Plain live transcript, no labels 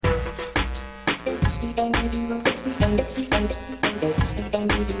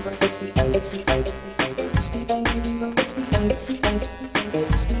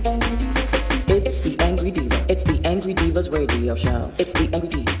Radio Show. It's the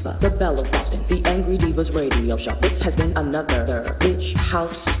Angry Diva, the Belle of Boston, the Angry Divas Radio Show. This has been another Bitch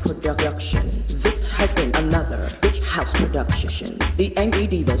House production. This has been another Bitch House production. The Angry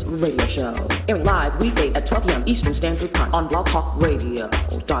Divas Radio Show. Airing live weekday at 12 p.m. Eastern Standard Time on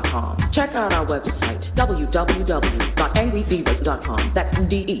blogtalkradio.com. Check out our website, www.angrydivas.com. That's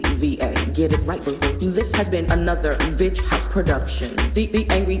DEVA. Get it right, boo. This has been another Bitch House production. The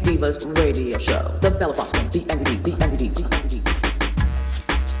Angry Divas Radio Show. The Belle of Boston, the Angry Divas, the Angry Divas.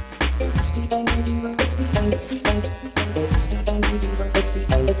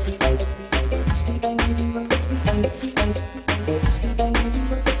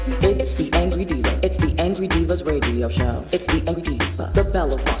 Radio Show. It's the Angry Diva, the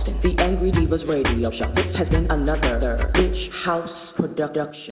Belle of Boston, the Angry Divas Radio Show. This has been another Bitch House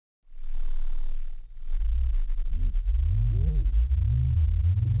production.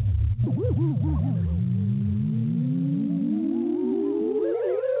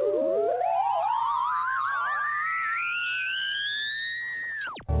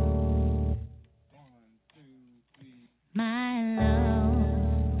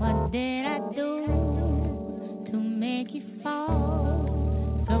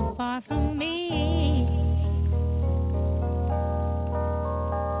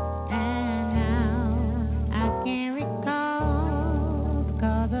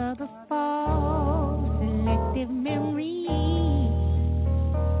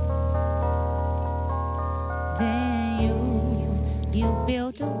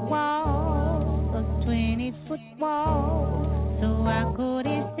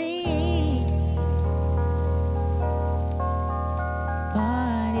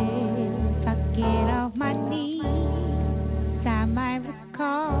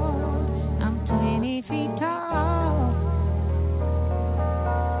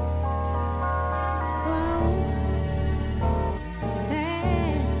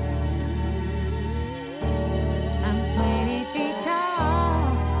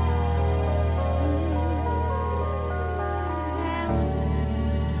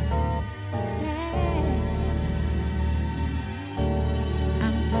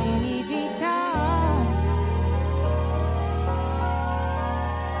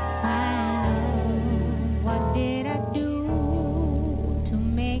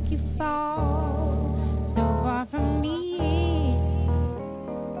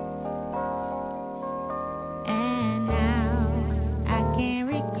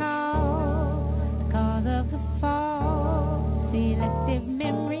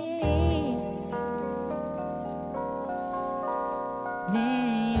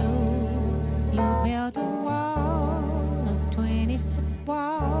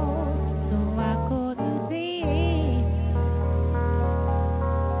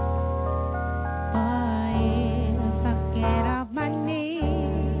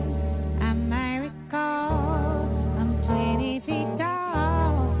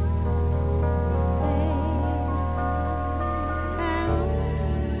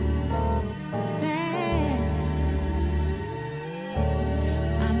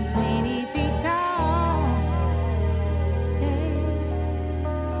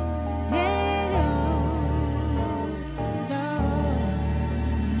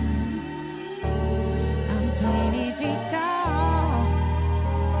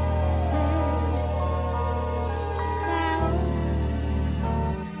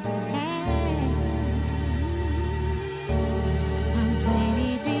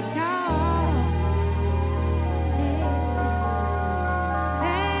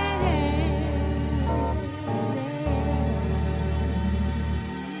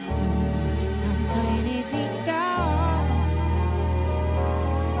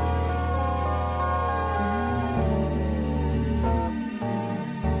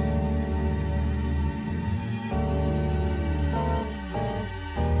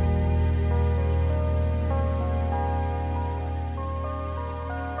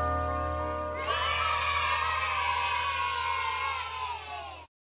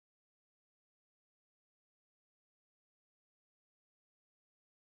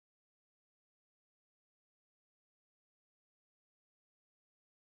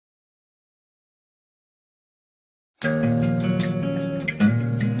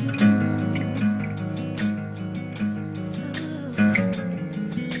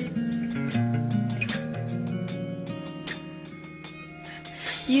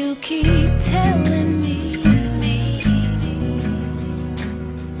 You keep telling me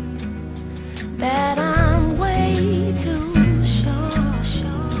that I'm waiting.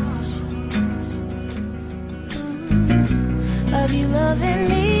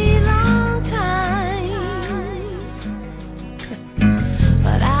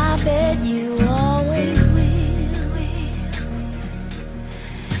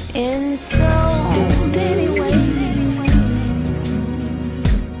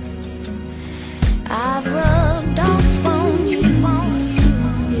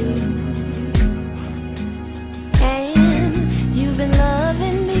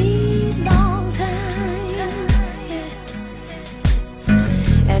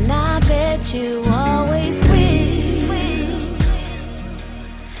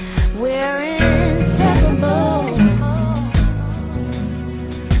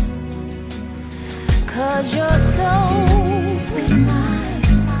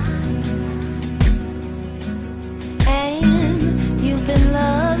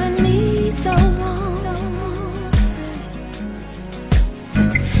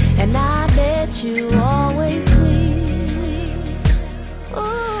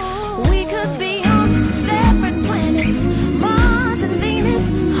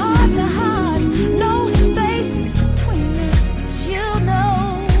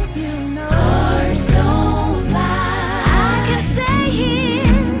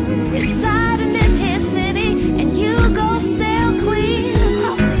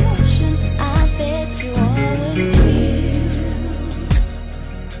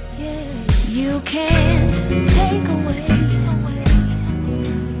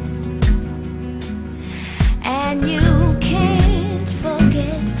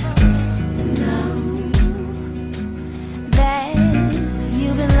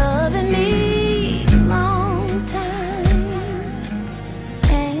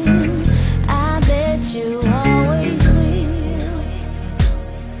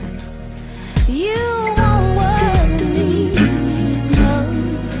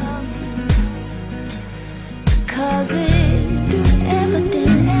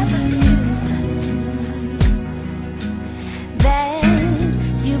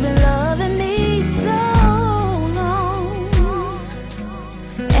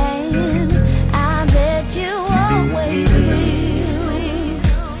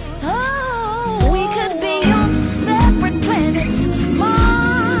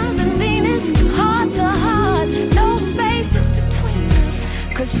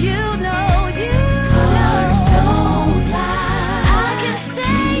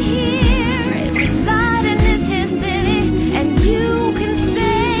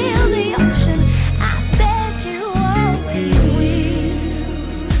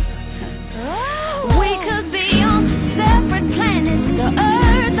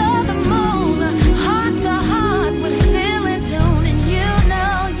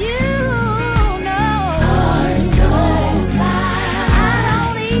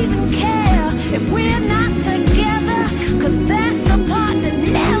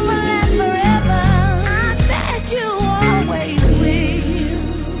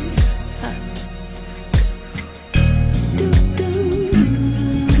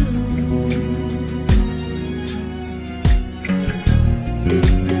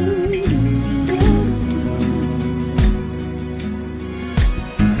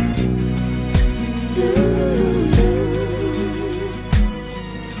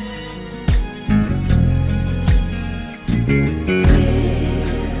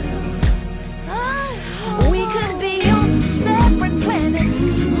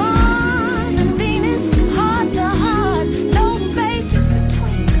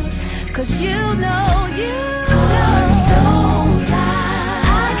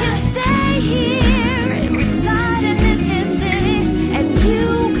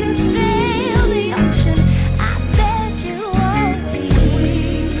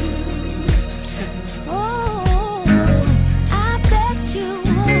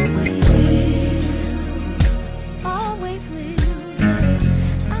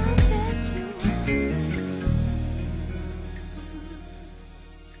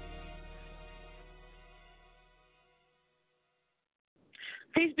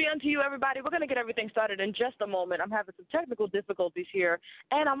 Peace be unto you, everybody. We're going to get everything started in just a moment. I'm having some technical difficulties here,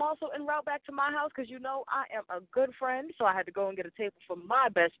 and I'm also en route back to my house because, you know, I am a good friend, so I had to go and get a table for my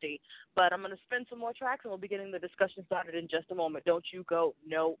bestie. But I'm going to spin some more tracks, and we'll be getting the discussion started in just a moment. Don't you go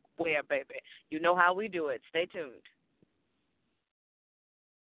nowhere, baby. You know how we do it. Stay tuned.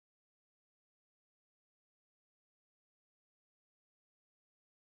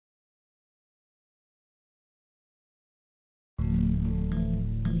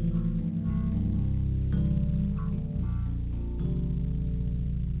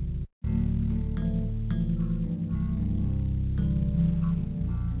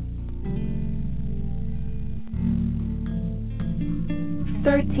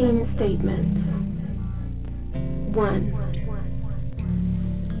 Statements. 1.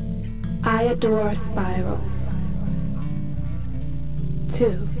 I adore spirals.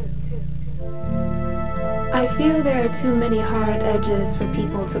 2. I feel there are too many hard edges for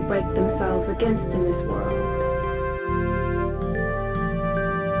people to break themselves against in this world.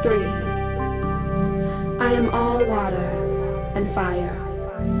 3. I am all water and fire.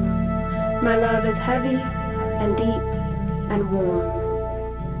 My love is heavy and deep and warm.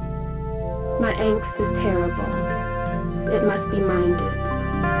 My angst is terrible. It must be minded.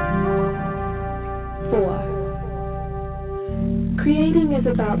 4. Creating is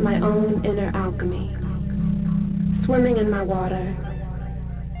about my own inner alchemy. Swimming in my water,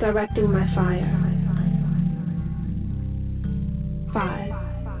 directing my fire. 5.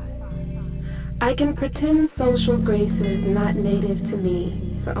 I can pretend social graces not native to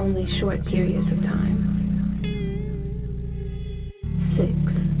me for only short periods of time. 6.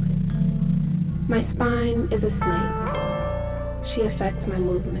 My spine is a snake. She affects my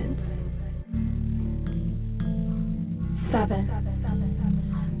movements. 7.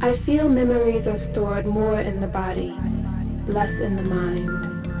 I feel memories are stored more in the body, less in the mind.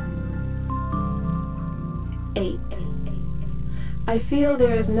 8. I feel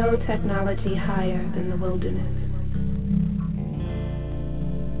there is no technology higher than the wilderness.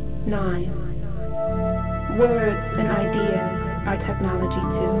 9. Words and ideas are technology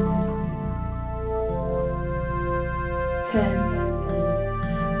too. 10.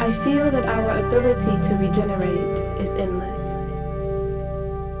 I feel that our ability to regenerate is endless.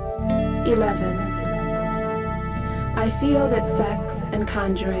 11. I feel that sex and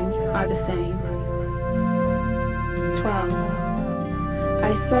conjuring are the same. 12.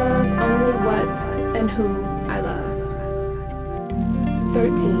 I serve only what and who I love.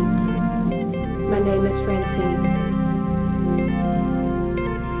 13. My name is Francine.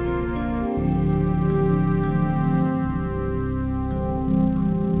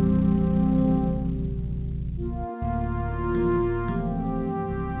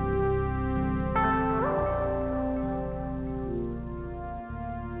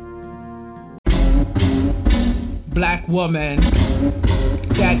 Black woman,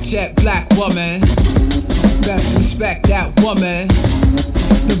 that jet black woman, best respect that woman.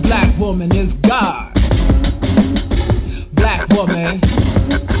 The black woman is God. Black woman,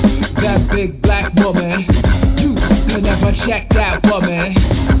 that big black woman, you can never check that woman.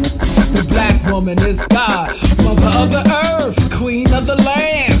 The black woman is God, mother of the earth, queen of the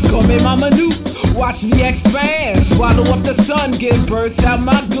land. Call me Mama New, watch me expand. Swallow up the sun, give birth out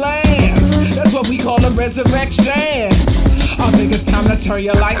my glands. That's what we call a resurrection. I think it's time to turn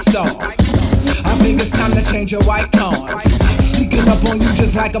your lights on. I think it's time to change your white con. Sneaking up on you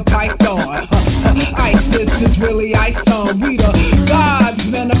just like a python. ISIS is really ice on. We the gods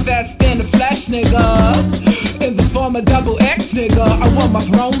manifest in the flesh, nigga. In the form of double X, nigga. I want my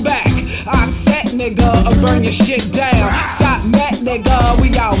throne back. I set, nigga. I burn your shit down. Stop met, nigga.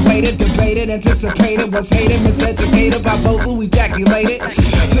 We all waited, debated, anticipated, was hated, miseducated by both who ejaculated.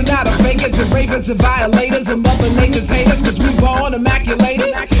 So now the fakers and ravers and violators and mother nature's haters, cause we born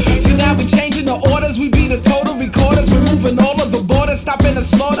immaculated. So now we changing the orders, we be the total recorders, removing all of the borders, stopping the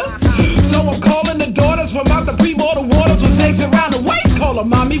slaughter. So I'm calling the daughters from out the pre-mortal waters with snakes around the waist, call her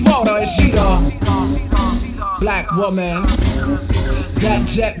mommy water, and she the black woman, that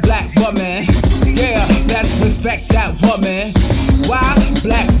jet black woman, yeah, let's respect that woman. Why?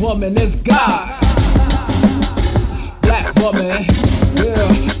 Black woman is God. Black woman,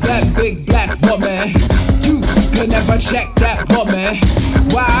 yeah, that big black woman, you can never check that woman.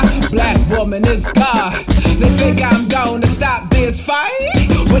 Why? Black woman is God. They think I'm gonna stop this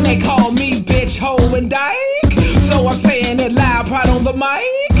fight when they call me bitch, hoe, and dyke. So I'm saying it loud, proud on the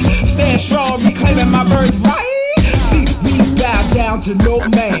mic. Stand strong, reclaiming my birthright. We bow down to no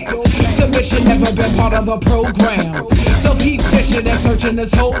man. Submission never been part of the program. So keep fishing and searching this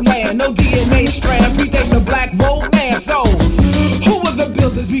whole land. No DNA strand, predate the black mold man. So, who was the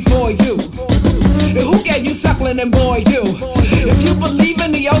builders before you? And who gave you suckling and bore you? If you believe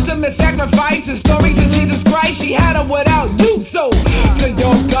in the ultimate sacrifice, the stories of Jesus Christ, she had them without you. So, to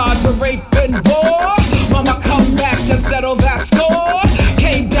your God for rape and war, mama come back to settle that score.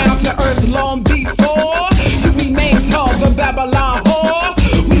 Came down to earth long before you remain tall, the Babylon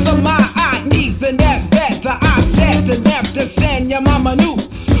whore. We the my aunties and that bet, the I said to them to send your mama knew.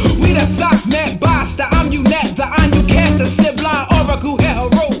 We the socks met basta, I'm you net, the I'm you cat, the sibling oracle hero.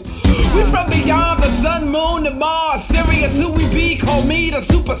 We from beyond the sun, moon, and Mars. Serious who we be, call me the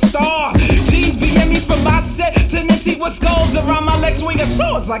superstar. G's be in me from my set, Tennessee with skulls around my legs, swinging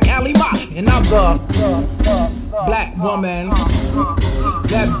swords like Ali Ma. And I'm the black woman,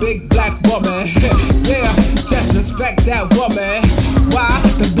 that big black woman. Yeah, just respect that woman. Why?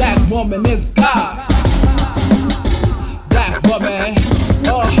 The black woman is God. Black woman,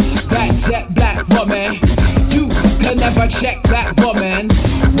 oh, that jet black woman. You can never check that woman.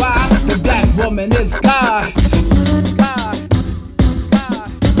 Why? The black woman is God. God.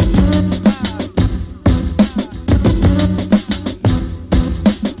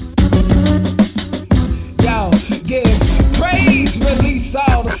 Yo, give praise, release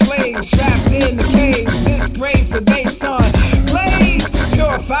all the slaves trapped in the caves. This grave for they son. Blaze,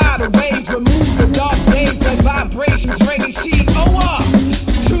 purify the waves, remove the dark days and vibrations. Ready, she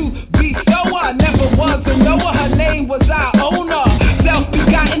truth be sower, never was a knower. Her name was our owner.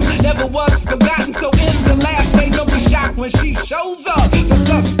 Self-begotten, never was forgotten. So in the last day, don't be shocked when she shows up. The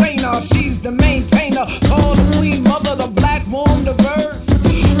sustainer, she's the maintainer. Call the queen mother, the black womb, the verse.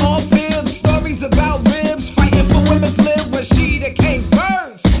 All filled stories about ribs, fighting for women's live when she that came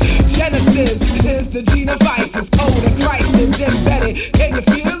first. Genesis is the gene of Isis, code of Christ is embedded. Can you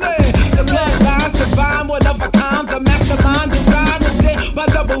feel it? The bloodline divine, one of a kind, the mastermind design is it, my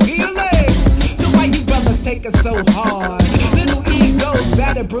double healing. So why you brothers take it so hard? Little egos,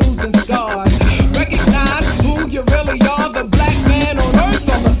 battered, bruised, and scarred. Recognize who you really are, the black man on earth,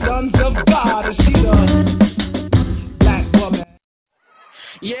 all the sons of God. Is she the black woman?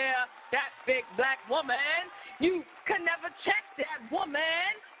 Yeah, that big black woman. You can never check that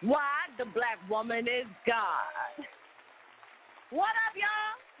woman. Why? The black woman is God. What up,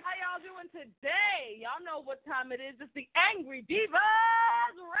 y'all? How y'all doing today? Y'all know what time it is. It's the Angry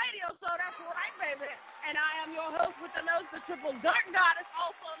Devas radio show. That's right, baby. And I am your host with the nose, the triple dark goddess,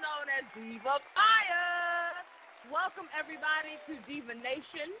 also known as Diva Fire. Welcome, everybody, to Diva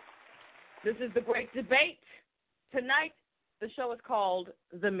Nation. This is the great debate. Tonight, the show is called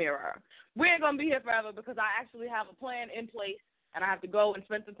The Mirror. We ain't going to be here forever because I actually have a plan in place, and I have to go and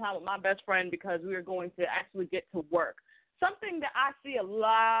spend some time with my best friend because we are going to actually get to work. Something that I see a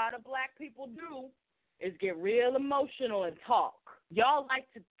lot of black people do is get real emotional and talk. Y'all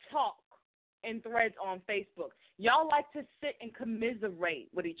like to talk in threads on Facebook. Y'all like to sit and commiserate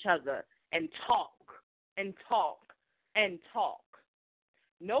with each other and talk and talk and talk.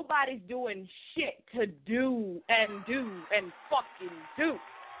 Nobody's doing shit to do and fucking do.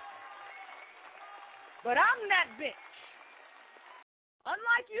 But I'm that bitch.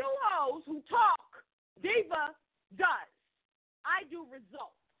 Unlike you hoes who talk, Deva does. I do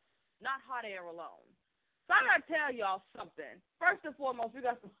results, not hot air alone. So I gotta tell y'all something. First and foremost, we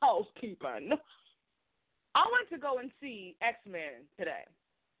got some housekeeping. I went to go and see X-Men today.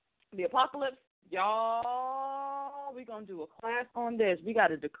 The Apocalypse. Y'all, we're going to do a class on this. We got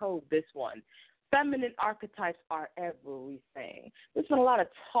to decode this one. Feminine archetypes are everything. There's been a lot of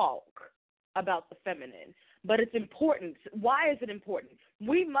talk about the feminine, but it's important. Why is it important?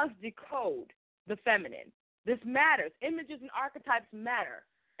 We must decode the feminine. This matters. Images and archetypes matter,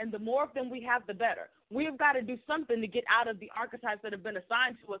 and the more of them we have, the better. We've got to do something to get out of the archetypes that have been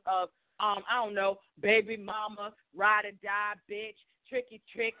assigned to us of, I don't know, baby mama, ride or die, bitch, tricky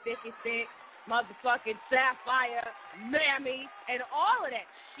trick, thicky thick, motherfucking sapphire, mammy, and all of that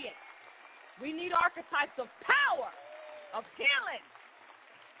shit. We need archetypes of power, of healing,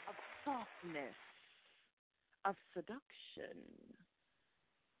 of softness, of seduction,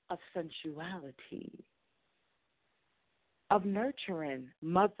 of sensuality, of nurturing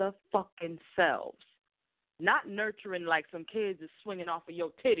motherfucking selves. Not nurturing like some kids is swinging off of your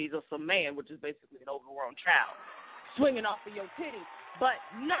titties or some man, which is basically an overgrown child, swinging off of your titties. But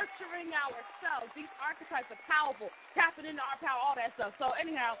nurturing ourselves, these archetypes are powerful, tapping into our power, all that stuff. So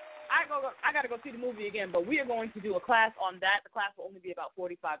anyhow, I got to go see the movie again, but we are going to do a class on that. The class will only be about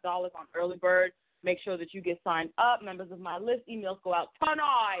 $45 on early bird. Make sure that you get signed up. Members of my list, emails go out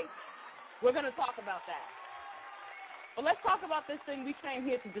tonight. We're going to talk about that. But let's talk about this thing we came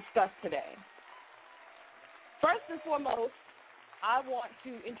here to discuss today. First and foremost, I want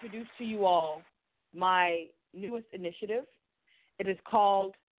to introduce to you all my newest initiative. It is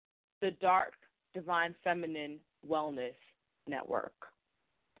called the Dark Divine Feminine Wellness Network.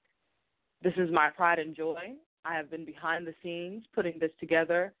 This is my pride and joy. I have been behind the scenes putting this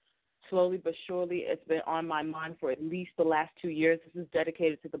together. Slowly but surely, it's been on my mind for at least the last 2 years. This is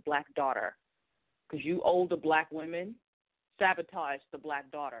dedicated to the black daughter, because you older black women sabotage the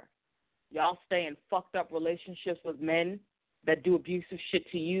black daughter. Y'all stay in fucked up relationships with men that do abusive shit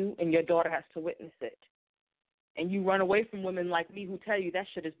to you, and your daughter has to witness it. And you run away from women like me who tell you that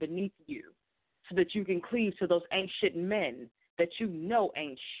shit is beneath you so that you can cleave to those ain't shit men that you know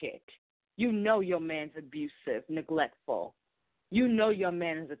ain't shit. You know your man's abusive, neglectful. You know your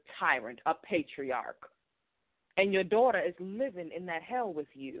man is a tyrant, a patriarch. And your daughter is living in that hell with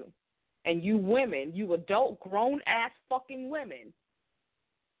you. And you women, you adult, grown-ass fucking women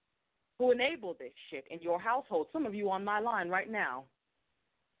who enable this shit in your household, some of you on my line right now,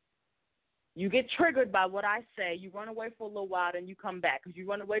 you get triggered by what I say, you run away for a little while, and you come back because you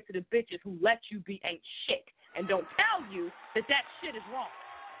run away to the bitches who let you be ain't shit and don't tell you that that shit is wrong.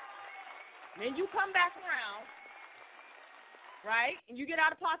 Then you come back around, right, and you get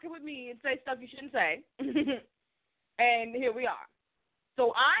out of pocket with me and say stuff you shouldn't say, and here we are.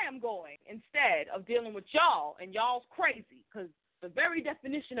 So I am going, instead of dealing with y'all, and y'all's crazy, because the very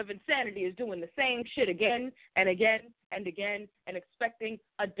definition of insanity is doing the same shit again and again and again and expecting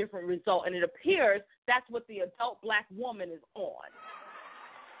a different result. And it appears that's what the adult black woman is on.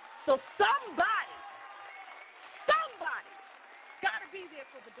 So somebody got to be there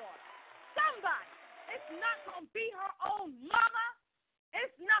for the daughter. Somebody. It's not going to be her own mama.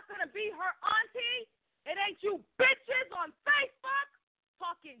 It's not going to be her auntie. It ain't you bitches on Facebook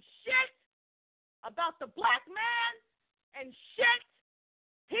talking shit about the black man and shit,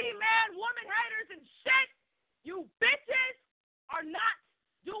 He-Man, woman haters and shit. You bitches are not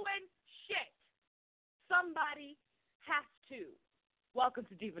doing shit. Somebody has to. Welcome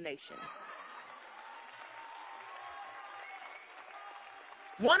to Deva Nation.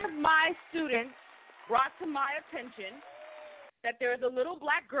 One of my students brought to my attention that there is a little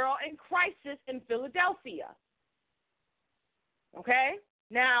black girl in crisis in Philadelphia. Okay?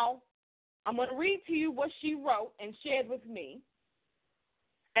 Now, I'm going to read to you what she wrote and shared with me.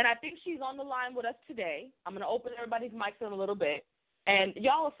 And I think she's on the line with us today. I'm going to open everybody's mics in a little bit. And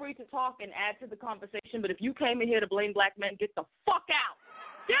y'all are free to talk and add to the conversation. But if you came in here to blame black men, get the fuck out.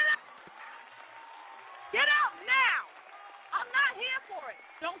 Get out. Get out now. I'm not here for it.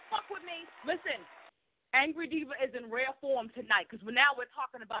 Don't fuck with me. Listen, Angry Diva is in rare form tonight because now we're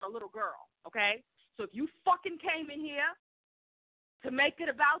talking about a little girl, okay? So if you fucking came in here to make it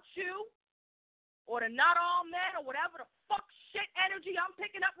about you or to not all men or whatever the fuck shit energy I'm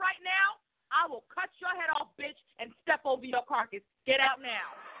picking up right now, I will cut your head off, bitch, and step over your carcass. Get out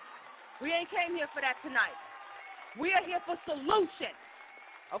now. We ain't came here for that tonight. We are here for solutions,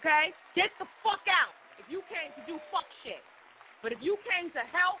 okay? Get the fuck out if you came to do fuck shit. But if you came to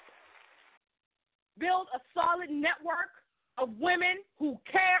help build a solid network of women who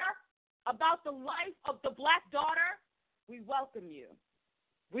care about the life of the black daughter, we welcome you.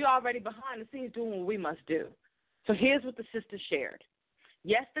 We already behind the scenes doing what we must do. So here's what the sister shared.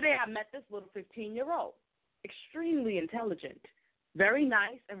 Yesterday I met this little 15-year-old, extremely intelligent, very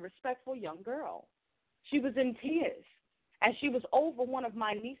nice and respectful young girl. She was in tears as she was over one of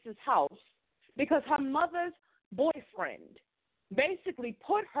my niece's house because her mother's boyfriend basically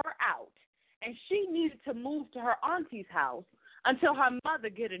put her out and she needed to move to her auntie's house until her mother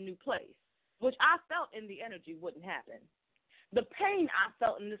get a new place, which I felt in the energy wouldn't happen. The pain I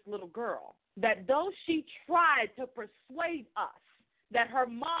felt in this little girl, that though she tried to persuade us that her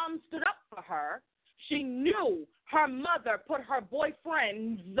mom stood up for her, she knew her mother put her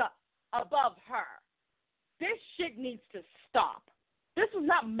boyfriends above her. This shit needs to stop. This was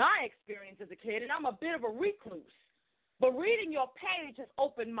not my experience as a kid, and I'm a bit of a recluse. But reading your page has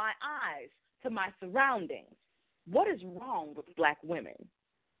opened my eyes to my surroundings. What is wrong with black women?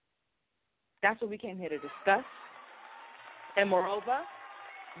 That's what we came here to discuss. And moreover,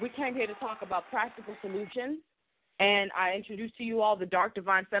 we came here to talk about practical solutions. And I introduced to you all the Dark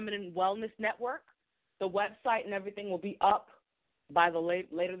Divine Feminine Wellness Network. The website and everything will be up by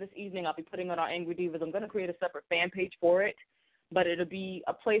later this evening. I'll be putting it on Angry Divas. I'm going to create a separate fan page for it, but it'll be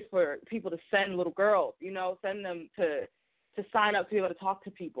a place for people to send little girls, send them to sign up to be able to talk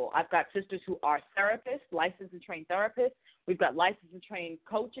to people. I've got sisters who are therapists, licensed and trained therapists. We've got licensed and trained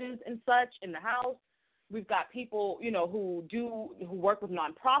coaches and such in the house. We've got people, who work with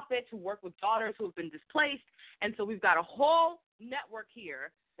nonprofits, who work with daughters who have been displaced. And so we've got a whole network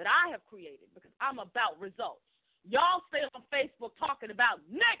here that I have created because I'm about results. Y'all stay on Facebook talking about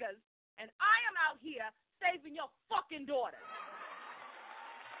niggas, and I am out here saving your fucking daughters.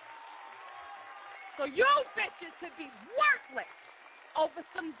 So you bitches could be worthless over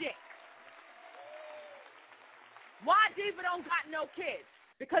some dick. Why Diva don't got no kids?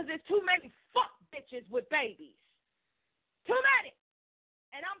 Because there's too many fuck bitches with babies. Too many.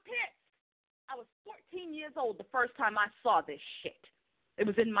 And I'm pissed. I was 14 years old the first time I saw this shit. It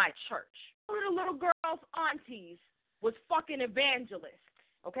was in my church. One of the little girls' aunties was fucking evangelists,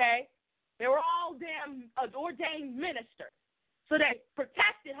 okay? They were all damn ordained ministers. So they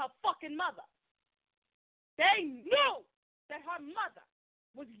protected her fucking mother. They knew that her mother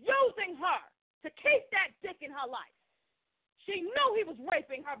was using her to keep that dick in her life. She knew he was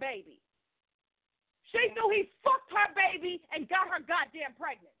raping her baby. She knew he fucked her baby and got her goddamn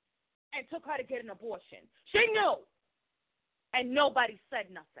pregnant and took her to get an abortion. She knew. And nobody said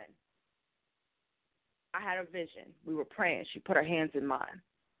nothing. I had a vision. We were praying. She put her hands in mine.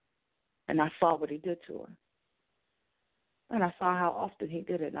 And I saw what he did to her. And I saw how often he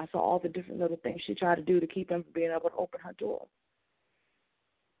did it. And I saw all the different little things she tried to do to keep him from being able to open her door.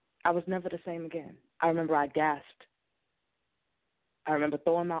 I was never the same again. I remember I gasped. I remember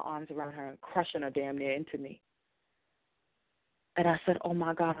throwing my arms around her and crushing her damn near into me. And I said, oh,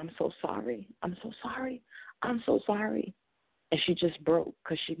 my God, I'm so sorry. I'm so sorry. I'm so sorry. And she just broke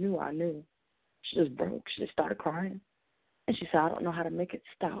because she knew I knew. She just broke. She just started crying. And she said, I don't know how to make it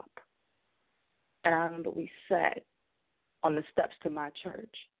stop. And I remember we sat on the steps to my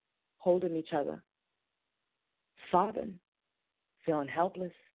church, holding each other, sobbing, feeling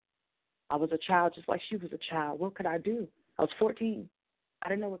helpless. I was a child just like she was a child. What could I do? I was 14. I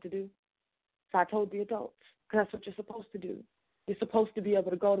didn't know what to do. So I told the adults, because that's what you're supposed to do. You're supposed to be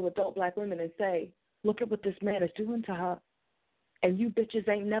able to go to adult black women and say, look at what this man is doing to her. And you bitches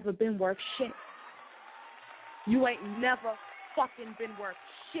ain't never been worth shit. You ain't never fucking been worth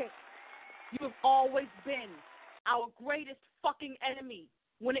shit. You have always been our greatest fucking enemy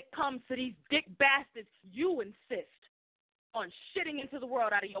when it comes to these dick bastards. You insist on shitting into the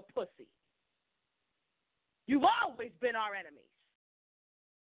world out of your pussy. You've always been our enemies.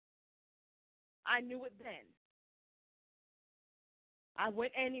 I knew it then. I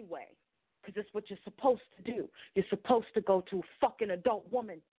went anyway, because it's what you're supposed to do. You're supposed to go to a fucking adult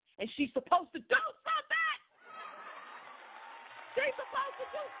woman, and she's supposed to do something. She's supposed to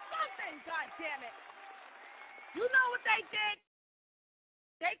do something, goddammit. You know what they did?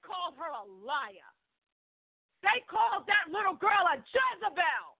 They called her a liar. They called that little girl a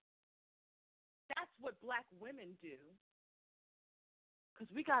Jezebel. what black women do.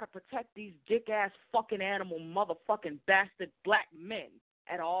 Because we got to protect these dick-ass fucking animal motherfucking bastard black men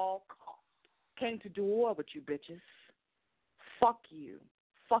at all costs. Came to do war with you bitches. Fuck you.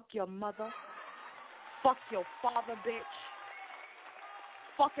 Fuck your mother. Fuck your father, bitch.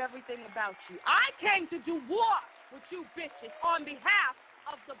 Fuck everything about you. I came to do war with you bitches on behalf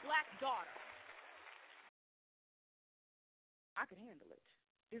of the black daughter. I can handle it.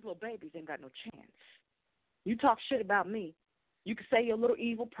 These little babies ain't got no chance. You talk shit about me. You can say your little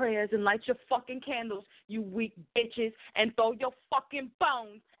evil prayers and light your fucking candles, you weak bitches, and throw your fucking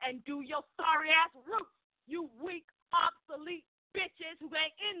bones and do your sorry-ass roots, you weak, obsolete bitches who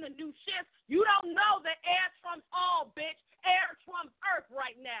ain't in the new shift. You don't know that air trumps all, bitch. Air trumps earth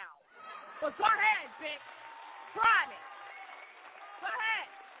right now. But go ahead, bitch. Try me. Go ahead.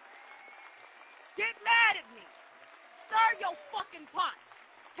 Get mad at me. Stir your fucking pot.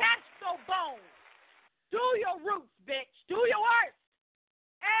 Catch your bones. Do your roots, bitch. Do your worst.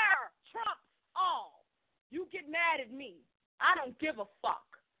 Air trumps all. You get mad at me. I don't give a fuck.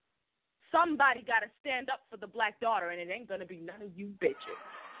 Somebody got to stand up for the black daughter, and it ain't going to be none of you bitches.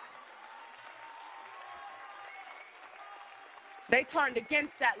 They turned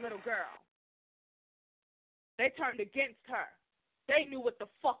against that little girl. They turned against her. They knew what the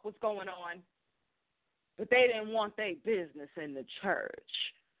fuck was going on, but they didn't want their business in the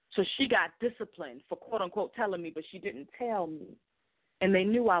church. So she got disciplined for, quote-unquote, telling me, but she didn't tell me. And they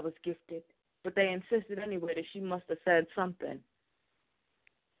knew I was gifted, but they insisted anyway that she must have said something.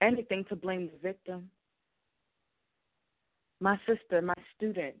 Anything to blame the victim. My sister, my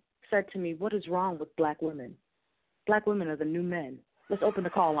student, said to me, what is wrong with black women? Black women are the new men. Let's open the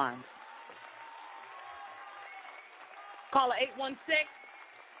call lines. Caller 816-209.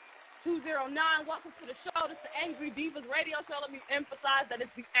 Welcome to the show. This is the Angry Devas radio show. Let me emphasize that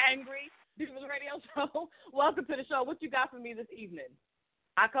it's the Angry Devas radio show. Welcome to the show. What you got for me this evening?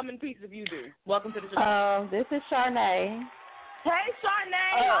 I come in peace if you do. Welcome to the show. This is Charnay. Hey,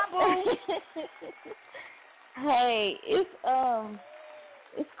 Charnay, my boo. Hey,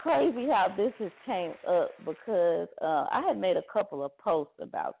 it's crazy how this has came up because I had made a couple of posts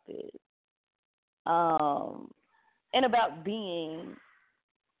about this, and about being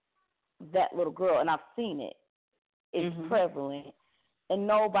that little girl, and I've seen it. It's prevalent, and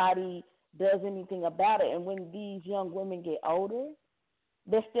nobody does anything about it. And when these young women get older,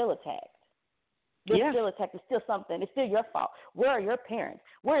 they're still attacked. They're still attacked. It's still something. It's still your fault. Where are your parents?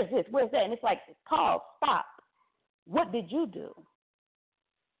 Where is this? Where is that? And it's like, pause, stop. What did you do?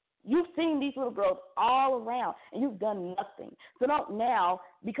 You've seen these little girls all around, and you've done nothing. So don't now,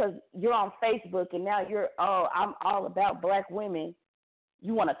 because you're on Facebook and now you're, I'm all about black women,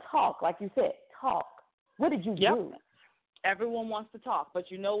 you want to talk, like you said, talk. What did you do? Everyone wants to talk, but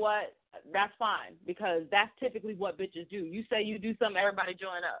you know what? That's fine, because that's typically what bitches do. You say you do something, everybody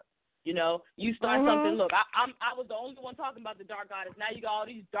join up. You know, you start something. Look, I was the only one talking about the dark goddess. Now you got all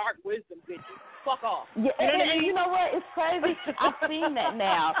these dark wisdom bitches. Fuck off. Yeah, you know what I mean? You know what? It's crazy. I've seen that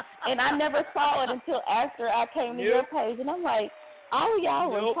now, and I never saw it until after I came to your page, and I'm like, all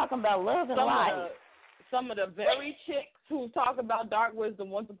y'all were talking about love and life. Some of the very chicks who talk about dark wisdom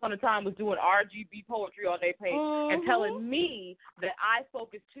once upon a time was doing RGB poetry on their page and telling me that I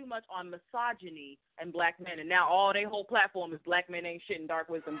focus too much on misogyny and black men, and now all their whole platform is black men ain't shit and dark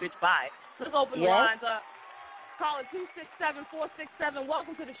wisdom. Bitch, bye. Let's open the lines up. Call it 267-467.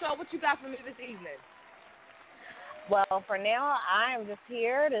 Welcome to the show. What you got for me this evening? Well, for now, I am just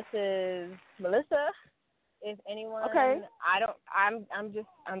here. This is Melissa. If anyone, I'm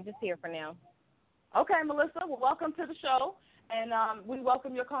just here for now. Okay, Melissa. Well, welcome to the show, and we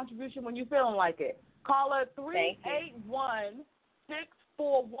welcome your contribution when you're feeling like it. Caller 381-641.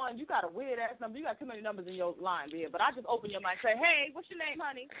 You got a weird ass number. You got too many numbers in your line, dear. But I just open your mic. Say, hey, what's your name,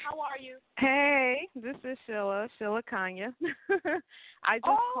 honey? How are you? Hey, this is Sheila Kanya. I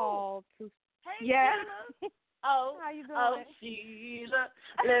just called to. Hey, yeah. Sheila. Oh, how you doing? Oh, Sheila,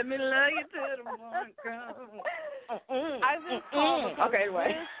 let me love you till the morning comes. I just called because okay,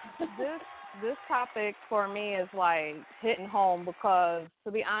 anyway. This topic for me is like hitting home because,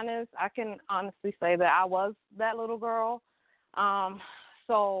 to be honest, I can honestly say that I was that little girl.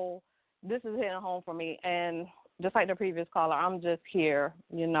 So this is hitting home for me. And just like the previous caller, I'm just here,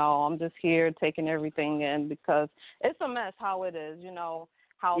 I'm just here taking everything in because it's a mess how it is,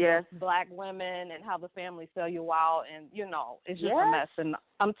 how black women and how the family sell you out. And, it's just a mess. And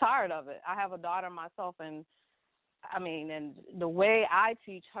I'm tired of it. I have a daughter myself, and and the way I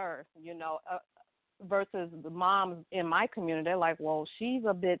teach her, versus the moms in my community, they're like, well, she's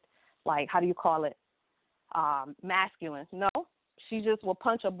a bit like, how do you call it, masculine. No, she just will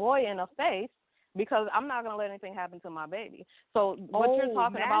punch a boy in the face because I'm not going to let anything happen to my baby. So what you're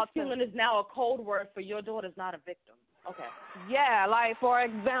talking about. Masculine is now a code word for your daughter's not a victim. Okay. Yeah, like, for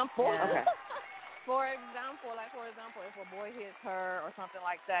example. Yeah. Okay. For example, if a boy hits her or something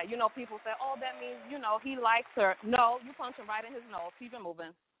like that, people say, oh, that means, he likes her. No, you punch him right in his nose. Keep it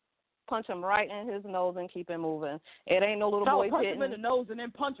moving. Punch him right in his nose and keep it moving. It ain't no little boy punch hitting. him in the nose and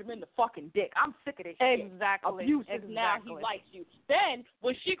then punch him in the fucking dick. I'm sick of this Exactly. shit. Abusive. Now he likes you. Then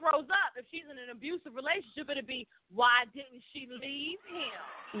when she grows up, if she's in an abusive relationship, it'll be, why didn't she leave him?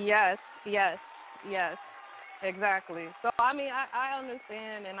 Yes. Exactly. So, I mean, I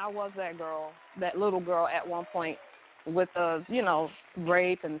understand, and I was that little girl at one point with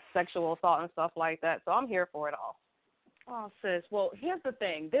rape and sexual assault and stuff like that. So I'm here for it all. Oh, sis. Well, here's the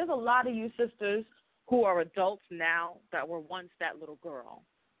thing. There's a lot of you sisters who are adults now that were once that little girl,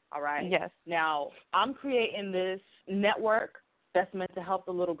 all right? Yes. Now, I'm creating this network that's meant to help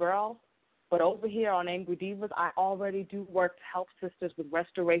the little girls, but over here on Angry Divas, I already do work to help sisters with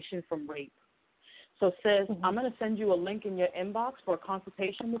restoration from rape. So, sis, I'm going to send you a link in your inbox for a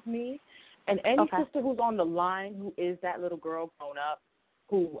consultation with me. And any sister who's on the line who is that little girl grown up,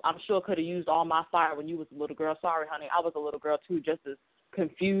 who I'm sure could have used all my fire when you was a little girl. Sorry, honey, I was a little girl, too, just as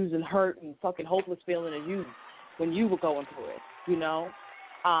confused and hurt and fucking hopeless feeling as you when you were going through it,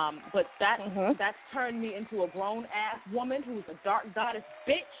 But that's turned me into a grown-ass woman who's a dark goddess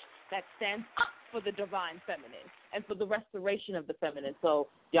bitch that stands up for the divine feminine and for the restoration of the feminine. So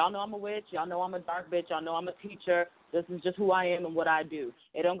y'all know I'm a witch. Y'all know I'm a dark bitch. Y'all know I'm a teacher. This is just who I am and what I do.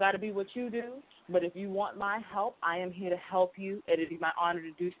 It don't got to be what you do, but if you want my help, I am here to help you. It is my honor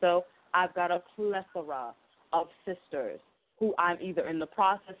to do so. I've got a plethora of sisters who I'm either in the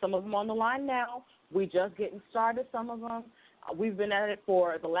process, some of them on the line now. We just getting started, some of them. We've been at it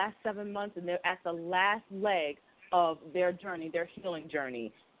for the last 7 months, and they're at the last leg of their journey, their healing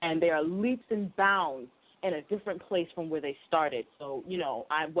journey, and they are leaps and bounds in a different place from where they started. So,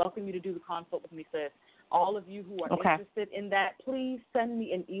 I welcome you to do the consult with me, sis. All of you who are interested in that, please send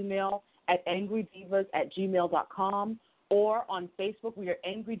me an email at angrydivas@gmail.com, or on Facebook, we are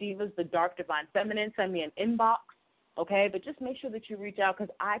Angry Divas, the Dark Divine Feminine. Send me an inbox, okay? But just make sure that you reach out,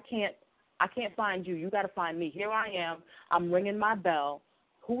 because I can't find you. You got to find me. Here I am. I'm ringing my bell.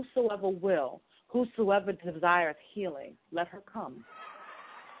 Whosoever will, whosoever desires healing, let her come.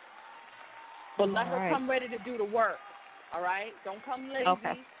 But let her come ready to do the work, all right? Don't come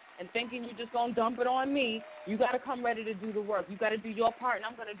lazy and thinking you're just going to dump it on me. You got to come ready to do the work. You got to do your part, and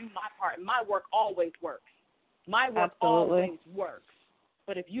I'm going to do my part. And my work always works. My work always works.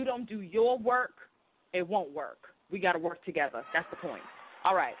 But if you don't do your work, it won't work. We got to work together. That's the point.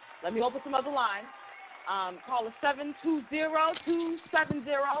 All right. Let me open some other lines. Call us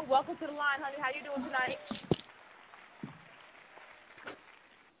 720-270. Welcome to the line, honey. How you doing tonight?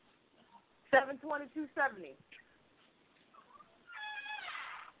 720-270.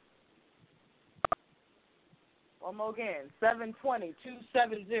 One more again. 720-270.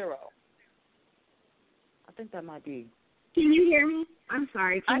 I think that might be. Can you hear me? I'm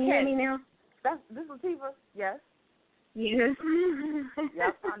sorry. Can you hear me now? This is Tiva. Yes. Yes.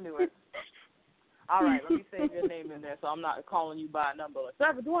 Yep, I knew it. All right, let me save your name in there so I'm not calling you by a number.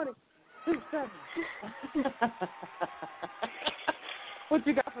 720-270. What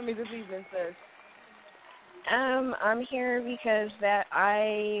you got for me this evening, sis? I'm here because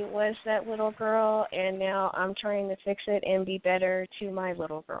I was that little girl, and now I'm trying to fix it and be better to my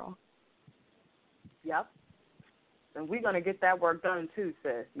little girl. Yep. And we're going to get that work done too,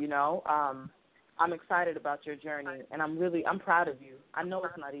 sis. I'm excited about your journey, and I'm proud of you. I know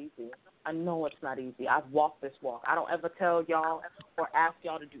it's not easy. I've walked this walk. I don't ever tell y'all or ask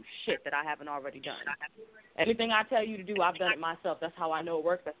y'all to do shit that I haven't already done. Anything I tell you to do, I've done it myself. That's how I know it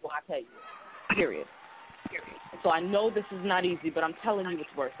works. That's why I tell you. Period. So I know this is not easy, but I'm telling you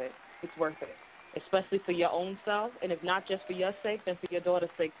it's worth it. It's worth it, especially for your own self, and if not just for your sake, then for your daughter's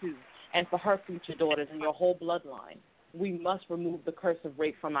sake too, and for her future daughters and your whole bloodline. We must remove the curse of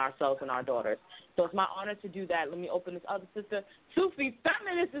rape from ourselves and our daughters. So it's my honor to do that. Let me open this other sister. Sufi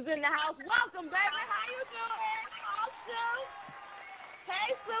Feminist is in the house. Welcome, baby. How you doing? Awesome.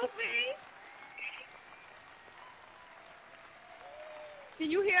 Hey, Sufi.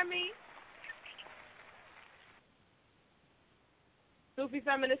 Can you hear me? Sufi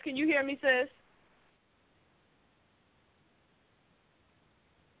Feminist, can you hear me, sis?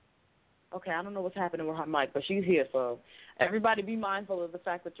 Okay, I don't know what's happening with her mic, but she's here, so everybody be mindful of the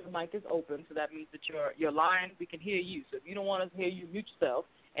fact that your mic is open, so that means that your line, we can hear you. So if you don't want us to hear you, mute yourself,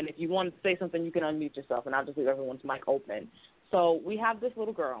 and if you want to say something, you can unmute yourself, and I'll just leave everyone's mic open. So we have this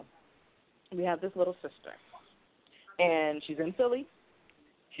little girl. We have this little sister, and she's in Philly.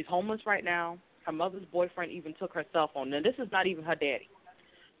 She's homeless right now. her mother's boyfriend even took her cell phone. Now, this is not even her daddy.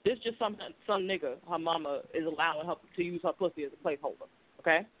 This is just some nigga her mama is allowing her to use her pussy as a placeholder,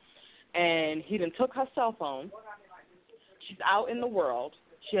 okay? And he then took her cell phone. She's out in the world.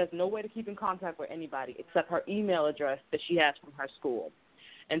 She has no way to keep in contact with anybody except her email address that she has from her school.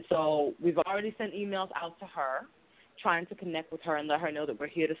 And so we've already sent emails out to her, trying to connect with her and let her know that we're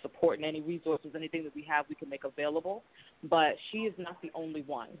here to support, and any resources, anything that we have, we can make available. But she is not the only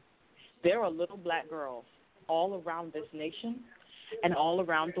one. There are little black girls all around this nation and all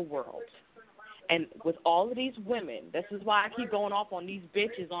around the world. And with all of these women, this is why I keep going off on these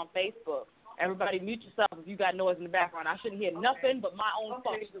bitches on Facebook. Everybody mute yourself if you got noise in the background. I shouldn't hear nothing but my own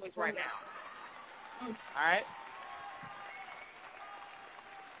fucking voice right now. All right?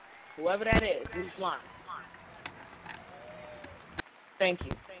 Whoever that is, who's lying. Thank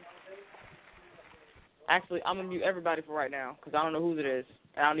you. Actually, I'm going to mute everybody for right now because I don't know whose it is.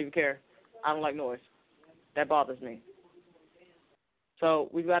 And I don't even care. I don't like noise. That bothers me. So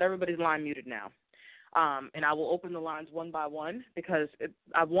we've got everybody's line muted now. And I will open the lines one by one because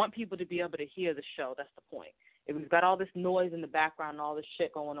I want people to be able to hear the show. That's the point. If we've got all this noise in the background and all this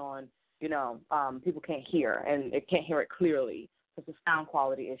shit going on, you know, people can't hear, and it can't hear it clearly. It's a sound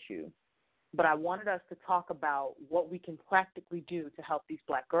quality issue. But I wanted us to talk about what we can practically do to help these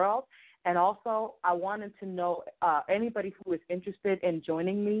black girls. And also, I wanted to know anybody who is interested in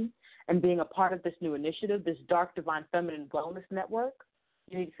joining me and being a part of this new initiative, this Dark Divine Feminine Wellness Network.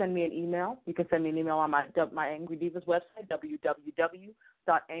 You need to send me an email. You can send me an email on my Angry Devas website,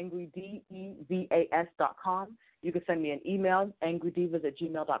 www.angrydevas.com. You can send me an email,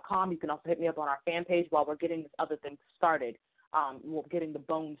 angrydevas@gmail.com. You can also hit me up on our fan page while we're getting this other thing started. We're getting the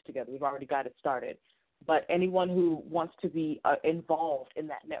bones together. We've already got it started. But anyone who wants to be involved in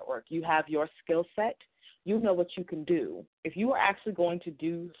that network, you have your skill set. You know what you can do. If you are actually going to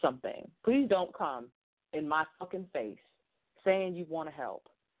do something, please don't come in my fucking face saying you want to help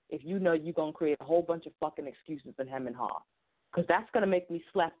if you know you're going to create a whole bunch of fucking excuses and hem and haw, because that's going to make me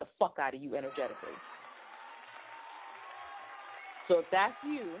slap the fuck out of you energetically. So if that's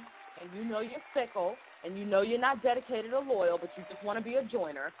you and you know you're fickle and you know you're not dedicated or loyal, but you just want to be a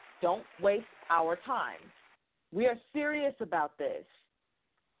joiner, don't waste our time. We are serious about this.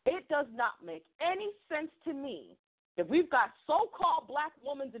 It does not make any sense to me that we've got so-called black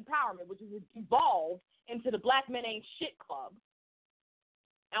women's empowerment, which has evolved into the Black Men Ain't Shit Club,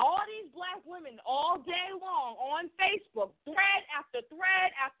 and all these black women all day long on Facebook, thread after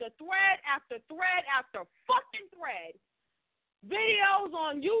thread after thread after thread after fucking thread, videos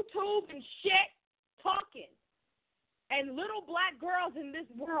on YouTube and shit, talking. And little black girls in this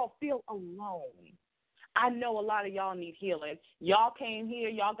world feel alone. I know a lot of y'all need healing. Y'all came here.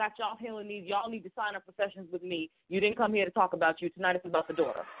 Y'all got y'all healing needs. Y'all need to sign up for sessions with me. You didn't come here to talk about you. Tonight it's about the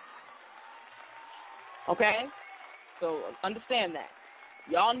daughter. Okay? So understand that.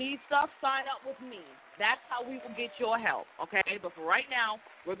 Y'all need stuff, sign up with me. That's how we will get your help, okay? But for right now,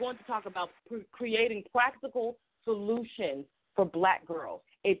 we're going to talk about creating practical solutions for black girls.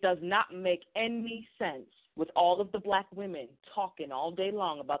 It does not make any sense with all of the black women talking all day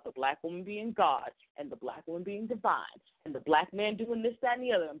long about the black woman being God and the black woman being divine and the black man doing this, that, and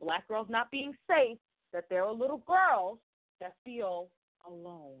the other, and black girls not being safe, that there are little girls that feel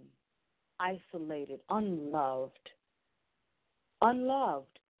alone, isolated, unloved.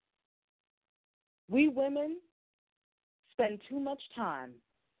 Unloved. We women spend too much time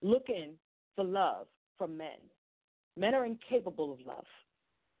looking for love from men. Men are incapable of love.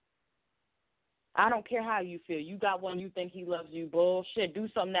 I don't care how you feel. You got one, you think he loves you. Bullshit. Do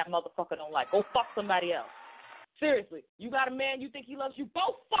something that motherfucker don't like. Go fuck somebody else. Seriously. You got a man, you think he loves you.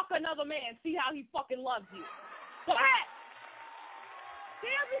 Go fuck another man. See how he fucking loves you. Go ahead. See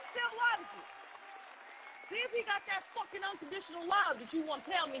if he still loves you. See if he got that fucking unconditional love that you want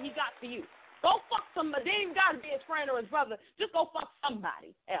to tell me he got for you. Go fuck somebody. They ain't got to be his friend or his brother. Just go fuck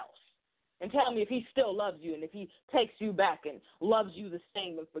somebody else. And tell me if he still loves you and if he takes you back and loves you the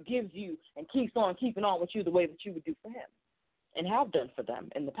same and forgives you and keeps on keeping on with you the way that you would do for him and have done for them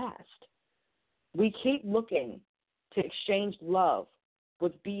in the past. We keep looking to exchange love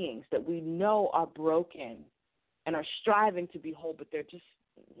with beings that we know are broken and are striving to be whole, but they're just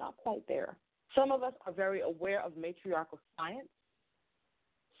not quite there. Some of us are very aware of matriarchal science.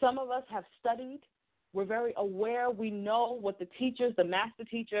 Some of us have studied. We're very aware. We know what the teachers, the master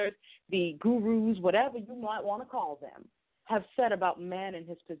teachers, the gurus, whatever you might want to call them, have said about man and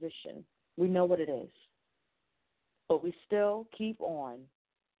his position. We know what it is. But we still keep on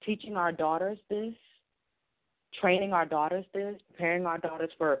teaching our daughters this, training our daughters this, preparing our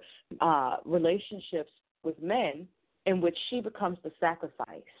daughters for relationships with men in which she becomes the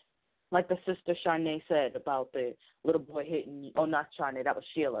sacrifice. Like the sister Charnay said about the little boy hitting you. Oh, not Charnay, that was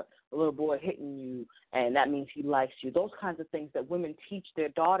Sheila. The little boy hitting you, and that means he likes you. Those kinds of things that women teach their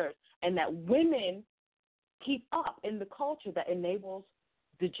daughters and that women keep up in the culture that enables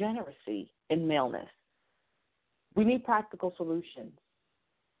degeneracy in maleness. We need practical solutions.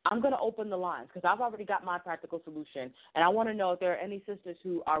 I'm going to open the lines because I've already got my practical solution, and I want to know if there are any sisters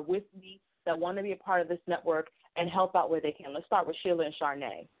who are with me that want to be a part of this network and help out where they can. Let's start with Sheila and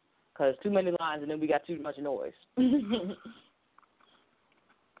Charnay because too many lines and then we got too much noise. This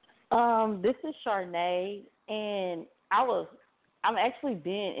is Charnay, and I'm actually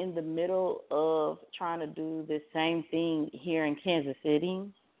been in the middle of trying to do the same thing here in Kansas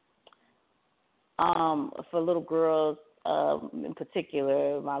City for little girls, in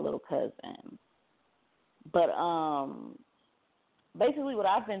particular, my little cousin. But basically what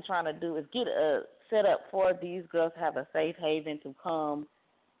I've been trying to do is get a set up for these girls to have a safe haven to come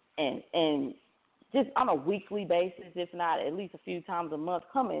and just on a weekly basis, if not at least a few times a month,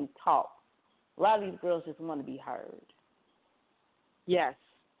 come and talk. A lot of these girls just want to be heard. Yes.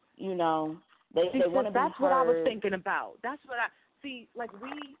 You know, they want to be heard. That's what I was thinking about. That's what we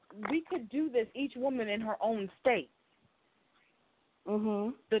could do this, each woman in her own state.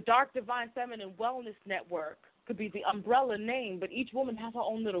 Mm-hmm. The Dark Divine Feminine Wellness Network could be the umbrella name, but each woman has her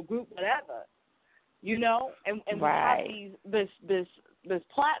own little group, whatever. You know? And right. we have this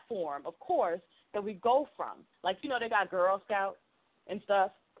platform, of course, that we go from. Like, you know, they got Girl Scouts and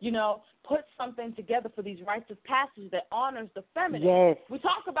stuff. You know, put something together for these rites of passage that honors the feminine. Yes. We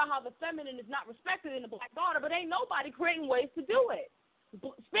talk about how the feminine is not respected in the Black daughter, but ain't nobody creating ways to do it.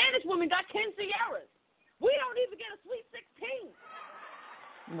 Spanish women got quinceañeras. We don't even get a sweet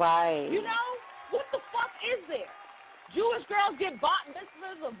 16. Right. You know, what the fuck is there? Jewish girls get bat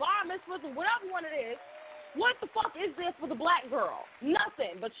mitzvahs or bar mitzvahs or whatever one it is. What the fuck is there for the Black girl?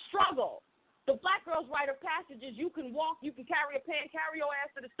 Nothing but struggle. The Black girl's rite of passage is you can walk, you can carry a pan, carry your ass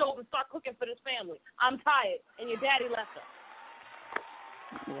to the stove and start cooking for this family. I'm tired, and your daddy left her.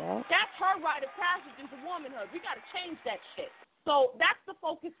 Yeah. That's her rite of passage into womanhood. We got to change that shit. So that's the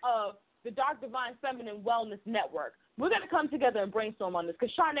focus of the Dark Divine Feminine Wellness Network. We're going to come together and brainstorm on this.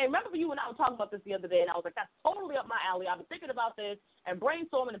 Because, Charnay, remember you and I were talking about this the other day, and I was like, that's totally up my alley. I've been thinking about this and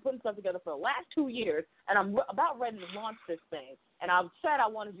brainstorming and putting stuff together for the last 2 years, and I'm about ready to launch this thing. And I said I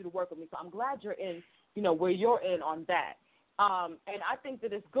wanted you to work with me, so I'm glad you're in, you know, where you're in on that. And I think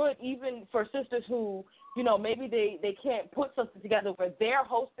that it's good even for sisters who, you know, maybe they can't put something together where they're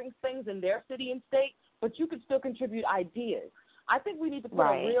hosting things in their city and state, but you can still contribute ideas. I think we need to put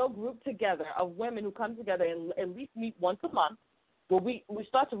a real group together of women who come together and at least meet once a month where we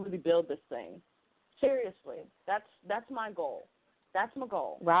start to really build this thing. Seriously, that's my goal. That's my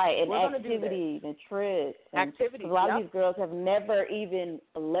goal. Right, and We're activities and trips. Activities. A lot of these girls have never even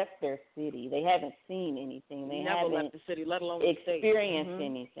left their city. They haven't seen anything. They never haven't left the city, let alone experienced the state.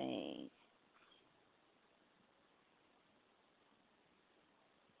 anything.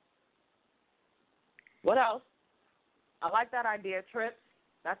 What else? I like that idea, trips.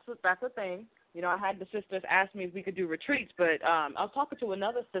 That's a thing. You know, I had the sisters ask me if we could do retreats, but I was talking to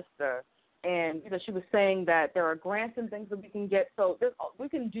another sister, and you know, she was saying that there are grants and things that we can get. So we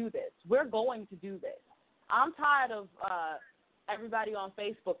can do this. We're going to do this. I'm tired of everybody on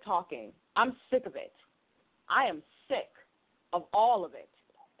Facebook talking. I'm sick of it. I am sick of all of it.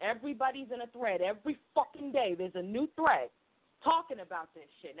 Everybody's in a thread. Every fucking day there's a new thread talking about this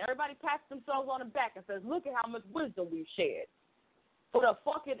shit. And everybody pats themselves on the back and says, look at how much wisdom we've shared. For the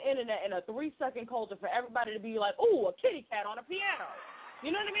fucking internet in a 3-second culture for everybody to be like, ooh, a kitty cat on a piano. You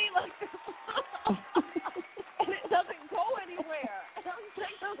know what I mean? Like, and it doesn't go anywhere. I'm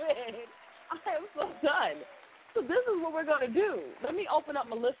sick of it. I am so done. So this is what we're going to do. Let me open up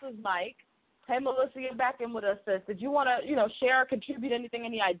Melissa's mic. Hey, Melissa, you're back in with us, sis. Did you want to, you know, share, contribute anything,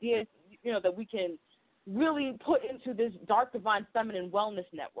 any ideas, you know, that we can really put into this Dark Divine Feminine Wellness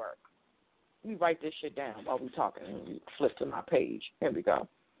Network? Let me write this shit down while we're talking. Let me flip to my page. Here we go.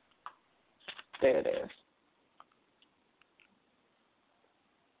 There it is.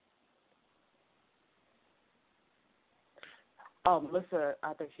 Oh, Melissa,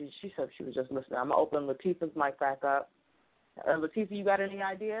 I think she said she was just listening. I'm going to open Latifah's mic back up. Latifah, you got any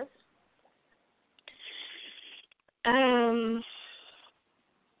ideas?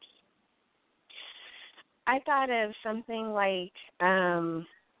 I thought of something like I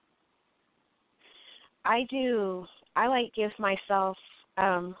like give myself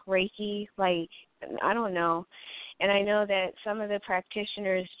Reiki, like, I don't know. And I know that some of the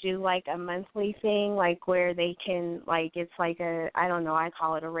practitioners do like a monthly thing, like where they can, like, it's like I don't know, I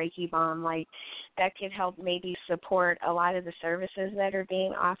call it a Reiki bomb, like that could help maybe support a lot of the services that are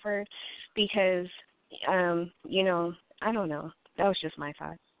being offered because, I don't know. That was just my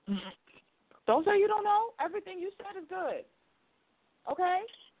thought. Don't say you don't know. Everything you said is good. Okay?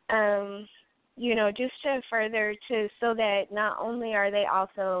 Just to further so that not only are they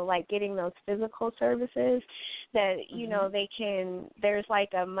also like getting those physical services, that they can. There's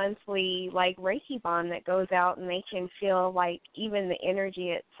like a monthly like Reiki bond that goes out, and they can feel like even the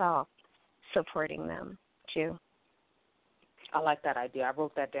energy itself supporting them too. I like that idea. I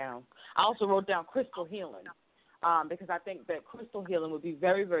wrote that down. I also wrote down crystal healing. Because I think that crystal healing would be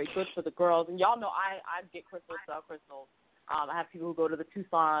very, very good for the girls. And y'all know I get crystals, sell crystals. I have people who go to the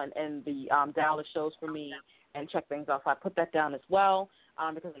Tucson and the Dallas shows for me and check things out. So I put that down as well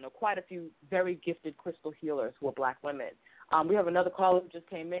because I know quite a few very gifted crystal healers who are black women. We have another caller who just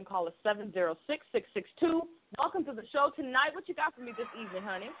came in. Caller 706-662. Welcome to the show tonight. What you got for me this evening,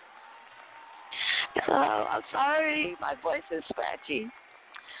 honey? Hello. I'm sorry. My voice is scratchy.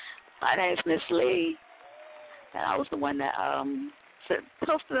 My name's Miss Lee. And I was the one that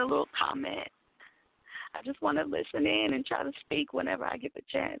posted a little comment. I just want to listen in and try to speak whenever I get the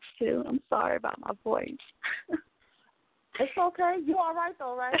chance to. I'm sorry about my voice. It's okay. You all right,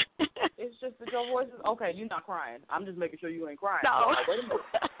 though, right? It's just that your voice is okay. You're not crying. I'm just making sure you ain't crying. No. Wait a minute.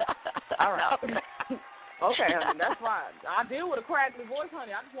 All right. No. Okay, honey, that's fine. I deal with a crackly voice,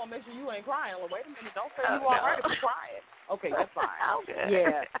 honey. I just want to make sure you ain't crying. Well, wait a minute. Don't say you all right if you're crying. Okay, that's fine. Okay.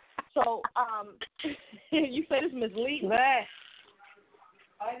 Yeah. So, you said it's Miss Lee.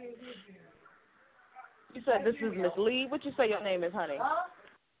 You said this is Miss Lee. What you say your name is, honey?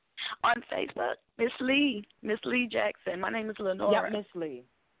 On Facebook, Miss Lee Jackson. My name is Lenora. Yeah, Miss Lee.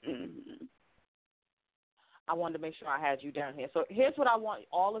 Mm-hmm. I wanted to make sure I had you down here. So here's what I want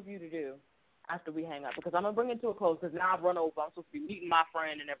all of you to do after we hang up, because I'm going to bring it to a close because now I've run over. I'm supposed to be meeting my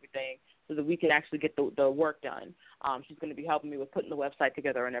friend and everything so that we can actually get the work done. She's going to be helping me with putting the website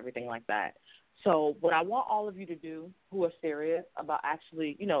together and everything like that. So what I want all of you to do who are serious about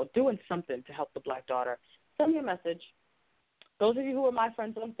actually, doing something to help the black daughter, send me a message. Those of you who are my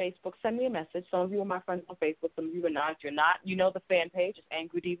friends on Facebook, send me a message. Some of you are my friends on Facebook. Some of you are not. If you're not, you know the fan page. It's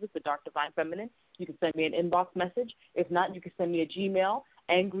Angry Devas, the Dark Divine Feminine. You can send me an inbox message. If not, you can send me a Gmail,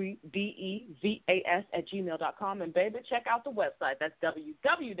 angrydevas@gmail.com. And, baby, check out the website. That's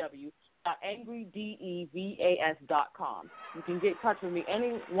www.angrydevas.com. You can get in touch with me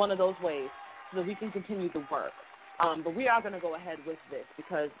any one of those ways so that we can continue the work. But we are going to go ahead with this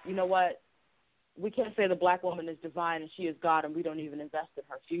because, you know what? We can't say the black woman is divine and she is God and we don't even invest in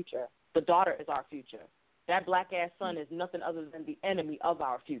her future. The daughter is our future. That black-ass son is nothing other than the enemy of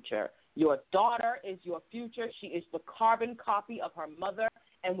our future. Your daughter is your future. She is the carbon copy of her mother,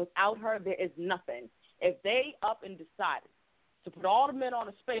 and without her, there is nothing. If they up and decided to put all the men on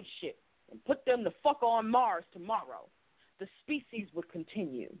a spaceship and put them the fuck on Mars tomorrow, the species would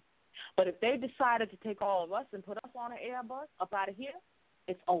continue. But if they decided to take all of us and put us on an Airbus up out of here,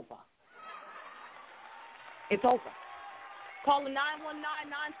 it's over. It's over. Calling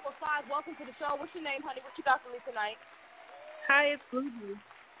 919-945. Welcome to the show. What's your name, honey? What you got for me tonight? Hi, it's Ruby.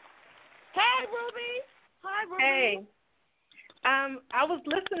 Hey, Ruby. Hi, Ruby. Hey. I was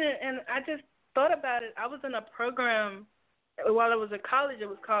listening, and I just thought about it. I was in a program while I was at college. It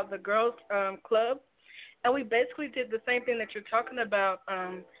was called the Girls Club, and we basically did the same thing that you're talking about,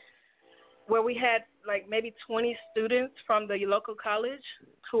 where we had like maybe 20 students from the local college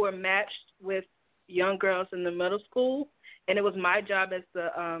who were matched with young girls in the middle school, and it was my job as the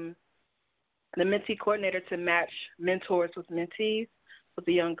mentee coordinator to match mentors with mentees with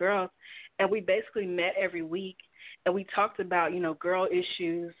the young girls. And we basically met every week, and we talked about, girl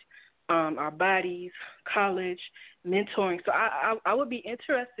issues, our bodies, college, mentoring. So I would be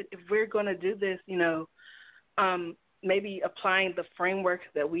interested if we're going to do this, maybe applying the framework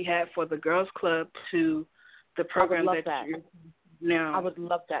that we had for the Girls Club to the program that you're now. I would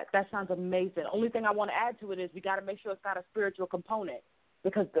love that. That sounds amazing. Only thing I want to add to it is we got to make sure it's got a spiritual component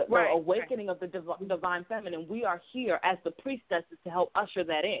because the awakening of the divine feminine, we are here as the priestesses to help usher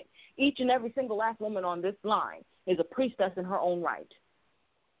that in. Each and every single last woman on this line is a priestess in her own right.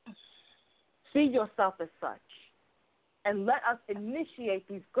 See yourself as such. And let us initiate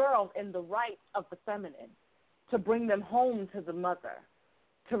these girls in the rights of the feminine to bring them home to the mother,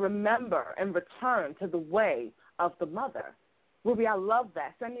 to remember and return to the way of the mother. Ruby, I love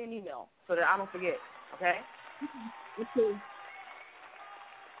that. Send me an email so that I don't forget, okay? Okay.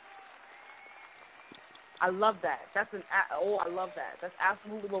 I love that. I love that. That's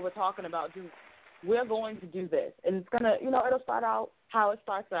absolutely what we're talking about. we're going to do this. And it's going to, it'll start out how it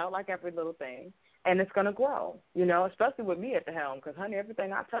starts out, like every little thing. And it's going to grow, especially with me at the helm, because, honey,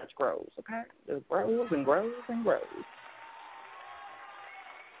 everything I touch grows, okay? It grows and grows and grows.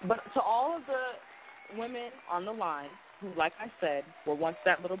 But to all of the women on the line who, like I said, were once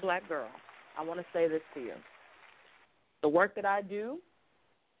that little black girl, I want to say this to you. The work that I do,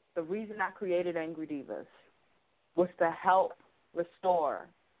 the reason I created Angry Devas was to help restore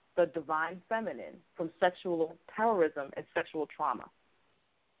the divine feminine from sexual terrorism and sexual trauma.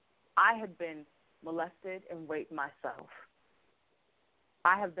 I had been molested and raped myself.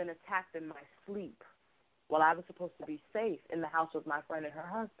 I have been attacked in my sleep while I was supposed to be safe in the house with my friend and her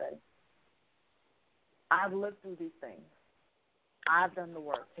husband. I've lived through these things. I've done the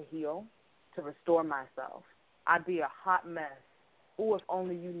work to heal, to restore myself. I'd be a hot mess. Ooh, if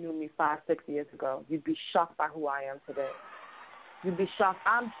only you knew me 5, 6 years ago. You'd be shocked by who I am today. You'd be shocked.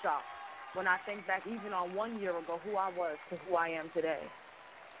 I'm shocked when I think back even on 1 year ago who I was to who I am today.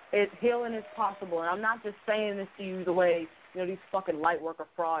 Healing is possible, and I'm not just saying this to you the way, these fucking light worker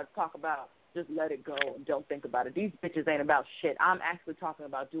frauds talk about just let it go and don't think about it. These bitches ain't about shit. I'm actually talking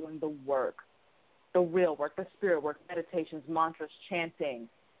about doing the work, the real work, the spirit work, meditations, mantras, chanting,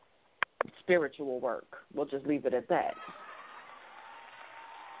 spiritual work. We'll just leave it at that.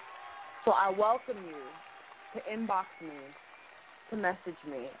 So I welcome you to inbox me, to message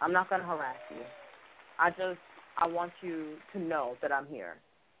me. I'm not going to harass you. I want you to know that I'm here.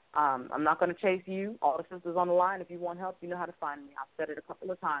 I'm not going to chase you. All the sisters on the line, if you want help, you know how to find me. I've said it a couple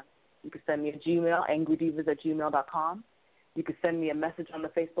of times. You can send me a Gmail, angrydevas@gmail.com. You can send me a message on the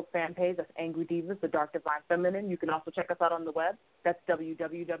Facebook fan page. That's Angry Devas, the Dark Divine Feminine. You can also check us out on the web. That's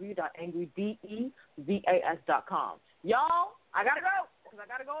www.angrydevas.com. Y'all, I got to go because I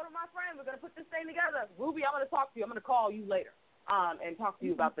got to go to my friend. We're going to put this thing together. Ruby, I'm going to talk to you. I'm going to call you later and talk to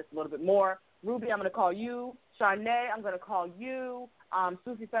you about this a little bit more. Ruby, I'm going to call you. Charnay, I'm going to call you.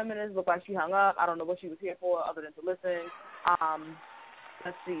 Susie Feminist looked like she hung up. I don't know what she was here for other than to listen.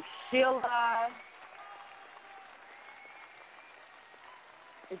 Let's see. Sheila.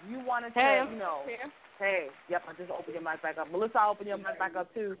 If you wanted to, hey, yep, I just opened your mic back up. Melissa, I'll open your mic back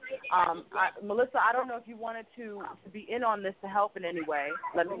up too. Melissa, I don't know if you wanted to be in on this to help in any way.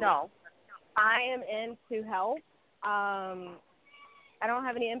 Let me know. I am in to help. I don't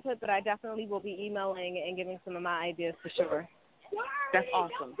have any input, but I definitely will be emailing and giving some of my ideas for sure. That's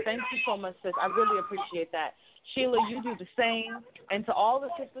awesome. Thank you so much, sis. I really appreciate that. Sheila, you do the same. And to all the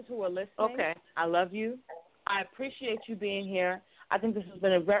sisters who are listening, I love you. I appreciate you being here. I think this has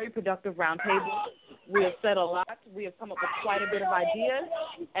been a very productive roundtable. We have said a lot. We have come up with quite a bit of ideas,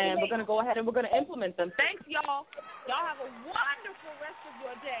 and we're going to go ahead and we're going to implement them. Thanks, y'all. Y'all have a wonderful rest of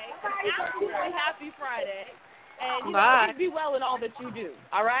your day. Absolutely happy Friday. And please be well in all that you do.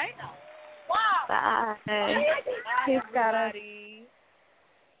 All right? Bye. Peace, goddess.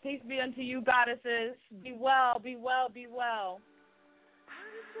 Peace be unto you, goddesses. Be well, be well, be well.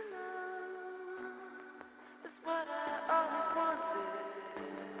 What I always wanted,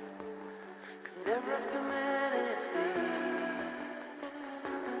 'cause never to me.